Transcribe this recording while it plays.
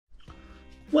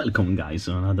Welcome guys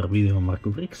to another video on Marco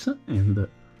Bricks, and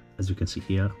as you can see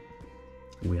here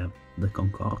we have the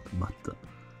Concorde, but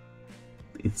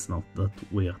it's not that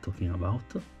we are talking about.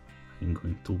 I'm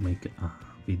going to make a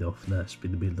video of the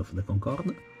speed build of the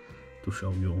Concorde to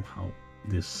show you how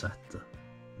this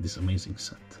amazing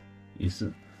set is.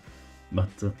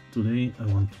 But today I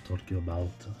want to talk to you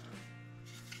about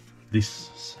this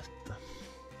set.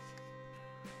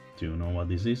 Do you know what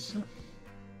this is?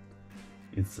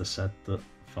 It's a set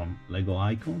from Lego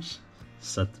Icons,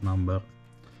 set number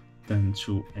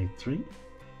 10283,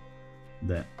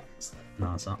 the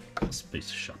NASA Space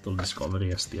Shuttle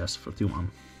Discovery STS-31.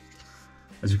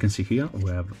 As you can see here,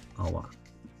 we have our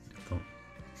little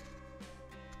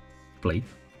plate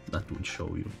that will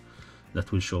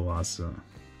show us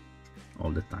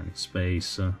all the time in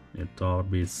space, its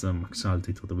orbits, max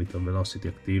altitude, orbital velocity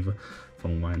active,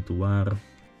 from when to where,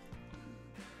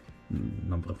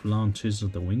 number of launches,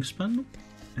 the wingspan,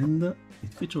 and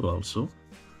it features also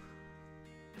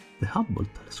the Hubble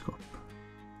telescope.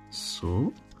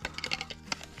 So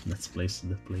let's place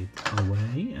the plate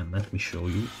away and let me show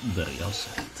you the real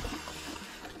set,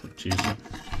 which is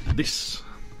this,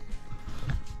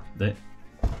 the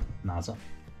NASA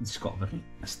Discovery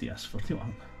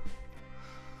STS-31.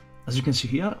 As you can see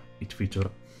here, it features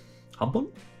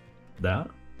Hubble there,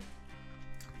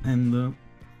 and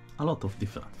a lot of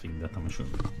different things that I'm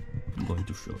going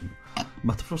to show you.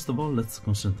 But first of all, let's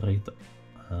concentrate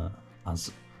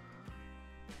us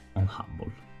on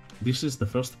Hubble. This is the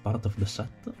first part of the set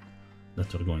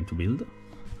that we're going to build.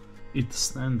 It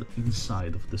stands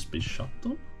inside of the space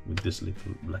shuttle with this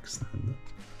little black stand.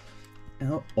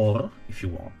 Or, if you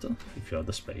want, if you have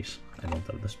the space, I don't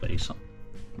have the space.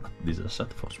 But this is a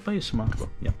set for space, Marco.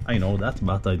 Yeah, I know that,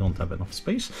 but I don't have enough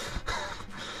space.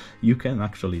 You can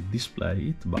actually display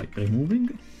it by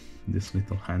removing these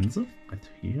little hands right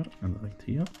here and right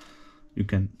here. You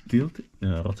can tilt it,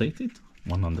 rotate it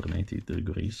 180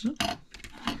 degrees,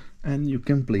 and you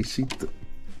can place it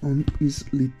on this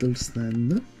little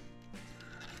stand.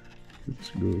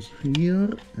 It goes here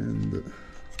and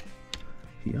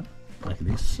here, like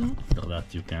this. After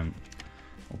that you can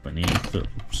open it,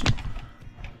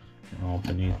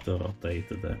 rotate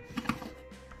the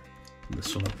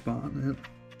solar panel,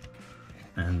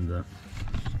 and you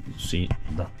see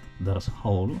that there's a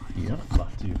hole here,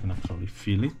 but you can actually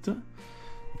feel it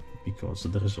because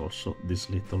there is also this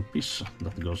little piece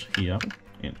that goes here,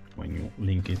 and when you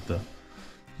link it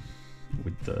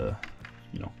with a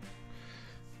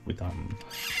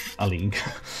link,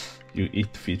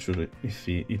 it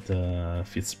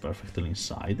fits perfectly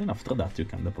inside, and after that you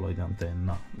can deploy the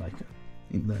antenna like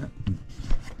in the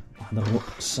other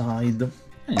side,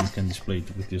 and you can display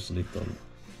it with this little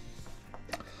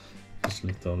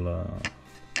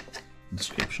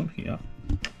description here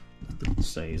that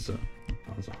says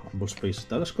as a Hubble Space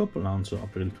Telescope, launch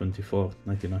April 24,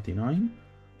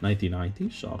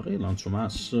 1990, launch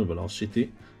mass,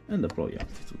 velocity, and deploy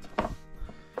altitude.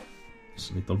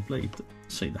 This little plate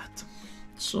say that.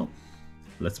 So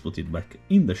let's put it back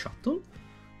in the shuttle,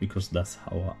 because that's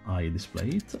how I display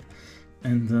it.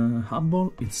 And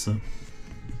Hubble, it's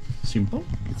simple.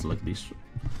 It's like this.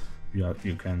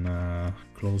 You can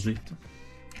close it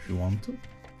if you want,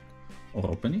 or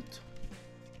open it.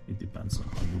 It depends on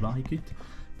how you like it.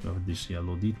 You have these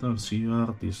yellow details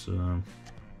here, this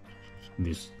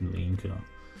link,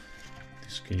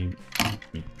 this cable.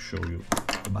 Let me show you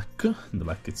the back. The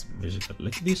back is basically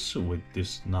like this, with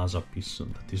this NASA piece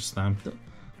that is stamped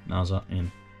NASA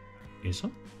and ESA.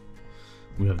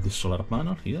 We have this solar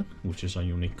panel here, which is a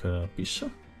unique piece,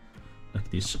 like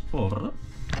this, or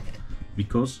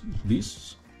because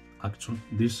this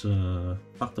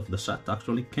part of the set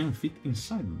actually can fit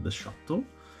inside the shuttle,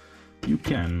 you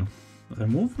can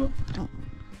remove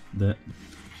the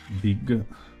big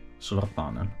solar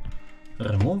panel,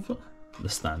 remove the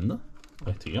stand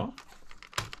right here.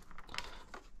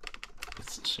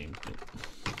 It's simply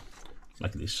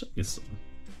like this. It's a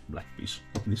black piece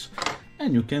like this,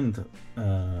 and you can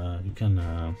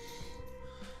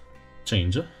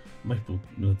change by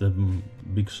putting the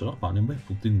big solar panel by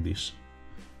putting this,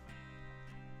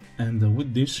 and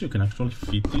with this you can actually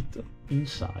fit it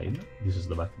inside. This is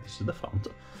the back, this is the front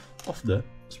of the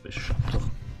space shuttle.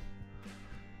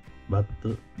 But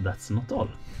that's not all.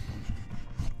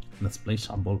 Let's place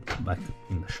Hubble back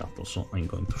in the shuttle, so I'm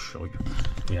going to show you.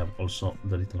 We have also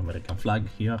the little American flag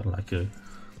here, like the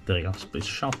real space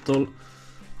shuttle.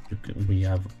 We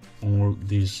have all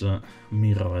these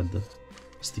mirrored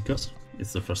stickers.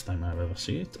 It's the first time I've ever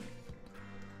seen it,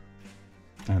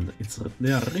 and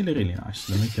they are really nice.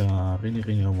 They make a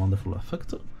really wonderful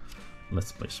effect.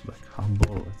 let's place back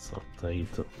Hubble, let's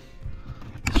rotate the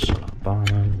solar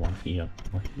panel, one here,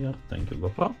 thank you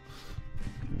GoPro.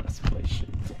 Let's place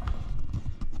it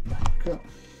back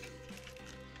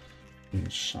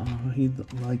inside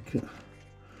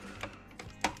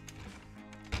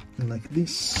like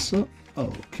this,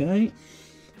 okay,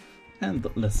 and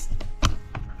let's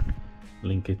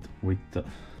link it with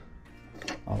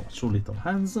our two little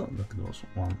hands. That goes,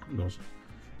 one goes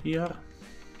here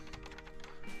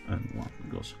and one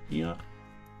goes here,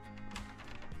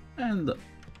 and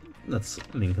let's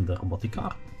link the robotic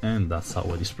arm, and that's how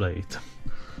I display it.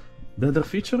 The other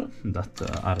feature that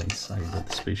are inside the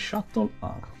space shuttle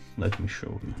are, let me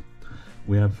show you.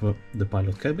 We have the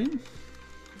pilot cabin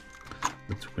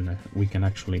that we can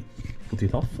actually put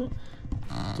it off to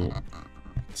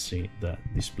see the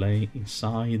display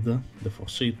inside the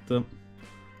four-seat, and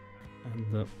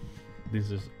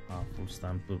this is a full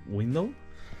stamp window.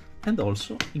 And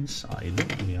also inside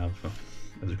we have,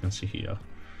 as you can see here,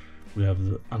 we have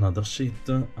another seat,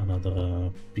 another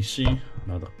PC,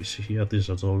 another PC here. These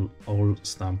are all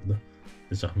stamped.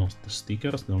 These are not the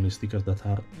stickers. The only stickers that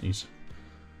are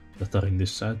in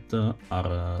this set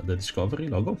are the Discovery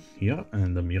logo here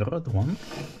and the mirrored one.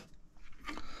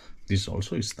 This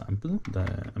also is stamped,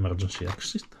 the emergency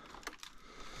exit.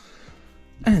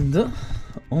 And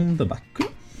on the back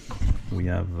we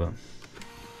have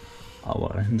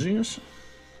our engines.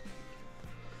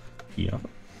 Here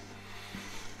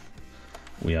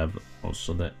we have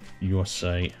also the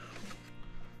USA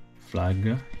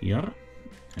flag here,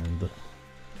 and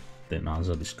the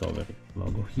NASA Discovery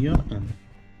logo here, and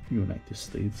United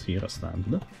States here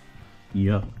stamped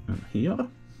here and here.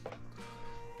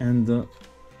 And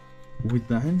with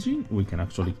the engine we can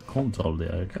actually control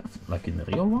the aircraft like in the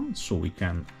real one, so we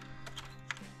can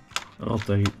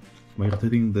rotate. By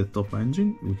rotating the top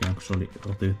engine we can actually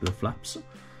rotate the flaps.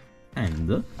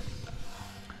 And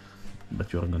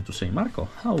but you are going to say, Marco,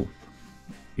 how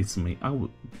it's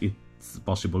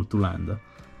possible to land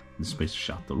the space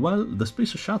shuttle? Well, the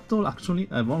space shuttle actually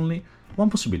have only one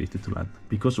possibility to land,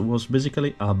 because it was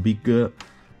basically a big you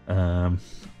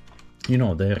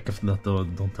know, the aircraft that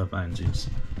don't have engines.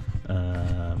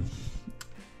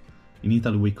 In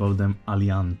Italy we call them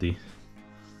alianti.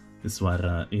 It's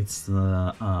where it's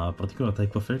a particular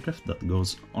type of aircraft that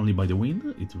goes only by the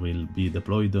wind. It will be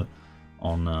deployed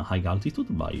on high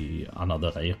altitude by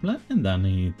another airplane, and then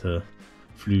it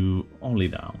flew only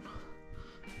down.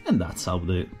 And that's how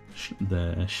the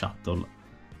shuttle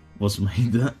was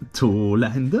made to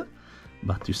land.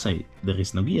 But you say there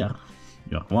is no gear.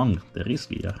 You're wrong, there is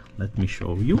gear. Let me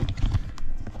show you.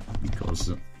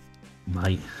 Because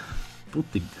by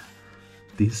putting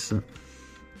this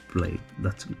plate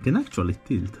that can actually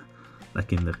tilt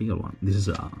like in the real one, this is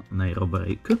an aero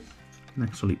brake, you can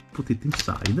actually put it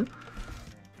inside,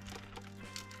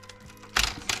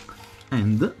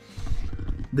 and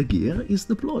the gear is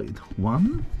deployed.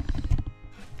 One,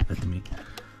 let me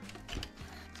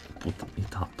put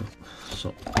it up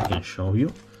so I can show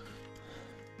you.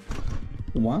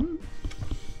 1,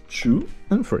 2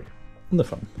 and 3 on the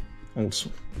front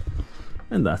also.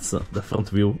 And that's the front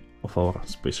view of our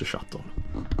space shuttle.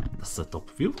 That's the top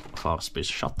view of our space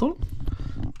shuttle.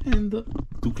 And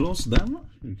to close them,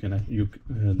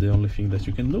 the only thing that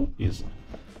you can do is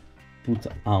put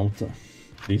out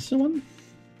this one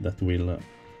that will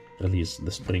release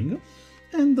the spring,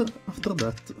 and after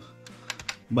that,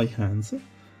 by hands,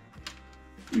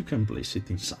 you can place it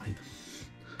inside.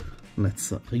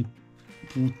 Let's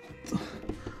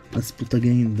put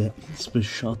again the space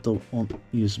shuttle on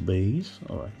his base.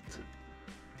 Alright.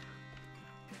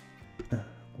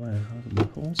 Where are the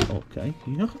holes? Okay,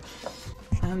 here.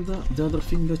 And the other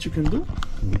thing that you can do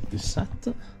with this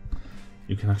set,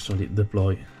 you can actually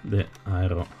deploy the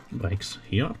aero brakes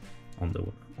here on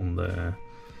the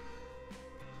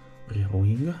rear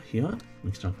wing here.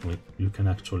 You can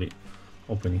actually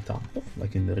open it up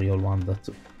like in the real one that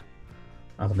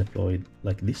are deployed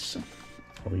like this,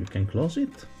 or you can close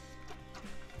it.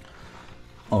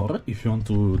 Or if you want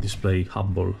to display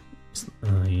Hubble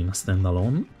in a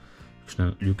standalone,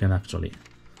 you can actually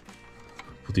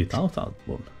put it out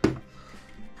Hubble,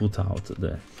 put out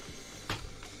the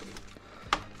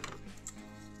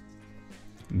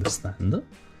stand,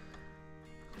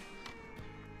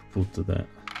 put the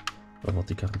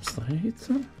robotic arm straight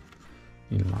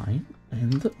in line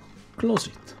and close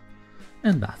it.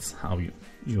 And that's how you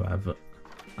have a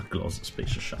closed space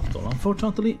shuttle.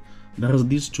 Unfortunately, there are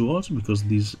these two holes because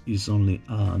this is only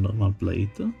a normal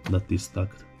plate that is stuck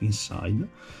inside,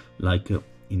 like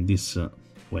in this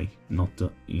way, not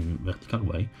in vertical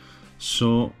way.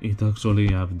 So it actually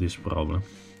have this problem.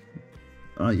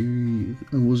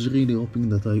 I was really hoping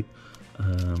that I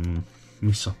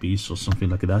miss a piece or something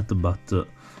like that, but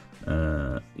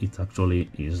it actually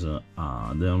is the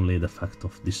only defect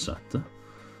of this set.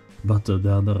 But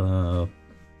the other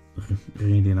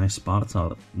really nice parts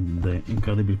are the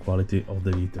incredible quality of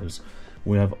the details.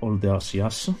 We have all the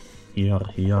RCS here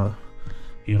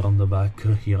on the back,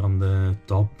 here on the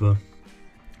top.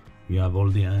 We have all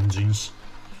the engines,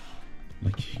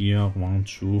 like here, 1,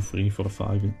 2, 3, 4,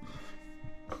 5.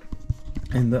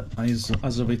 And as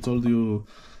I told you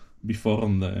before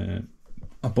on the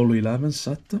Apollo 11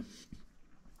 set,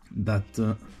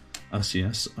 that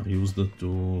RCS are used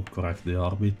to correct the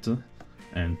orbit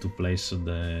and to place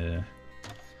the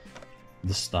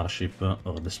starship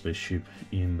or the spaceship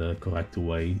in the correct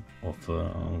way of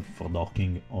for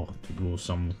docking or to do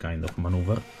some kind of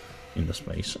maneuver in the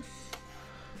space.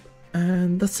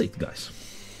 And that's it, guys.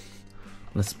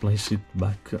 Let's place it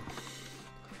back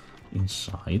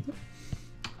inside.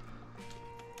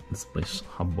 Let's place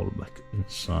Hubble back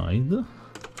inside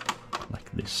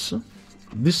like this.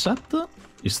 This set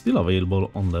is still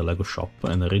available on the Lego shop,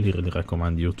 and I really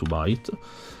recommend you to buy it.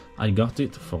 I got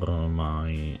it for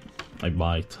I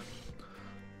bought it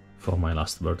for my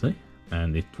last birthday,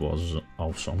 and it was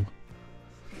awesome.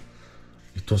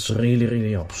 It was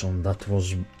really awesome. That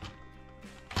was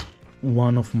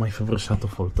one of my favorite set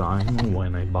of all time.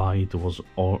 When I buy it, was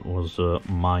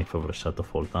my favorite set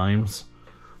of all times,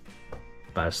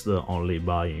 passed only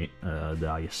by the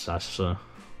ISS.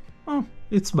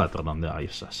 It's better than the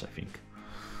ISS, I think.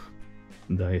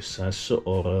 The ISS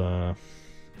or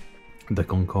the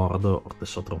Concorde or the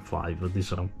Saturn V.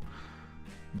 These are,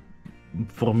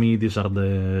 for me, these are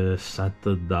the set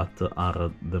that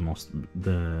are the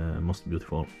most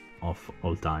beautiful of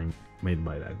all time made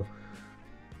by Lego.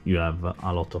 You have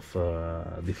a lot of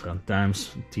different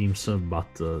teams,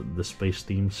 but the space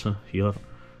teams here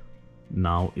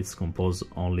now it's composed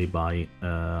only by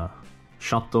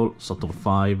Shuttle, Saturn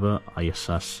V,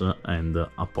 ISS, and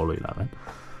Apollo 11.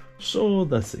 So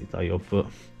that's it. I hope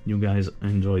you guys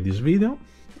enjoy this video.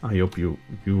 I hope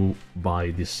you buy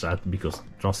this set, because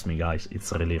trust me, guys,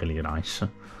 it's really nice.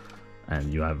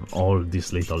 And you have all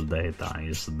these little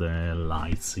details, the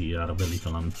lights here, the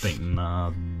little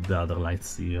antenna, the other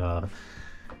lights here.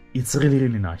 It's really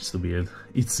nice to build.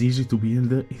 It's easy to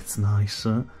build, it's nice.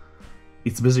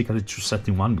 It's basically 2 sets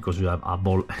in one, because you have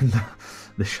Hubble and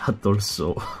the shuttle,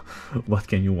 so what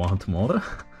can you want more?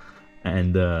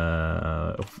 And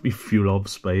if you love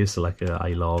space like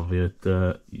I love it,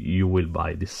 you will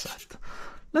buy this set.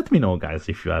 Let me know, guys,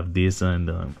 if you have this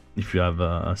and if you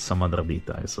have some other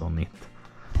details on it.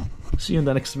 See you in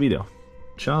the next video.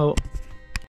 Ciao!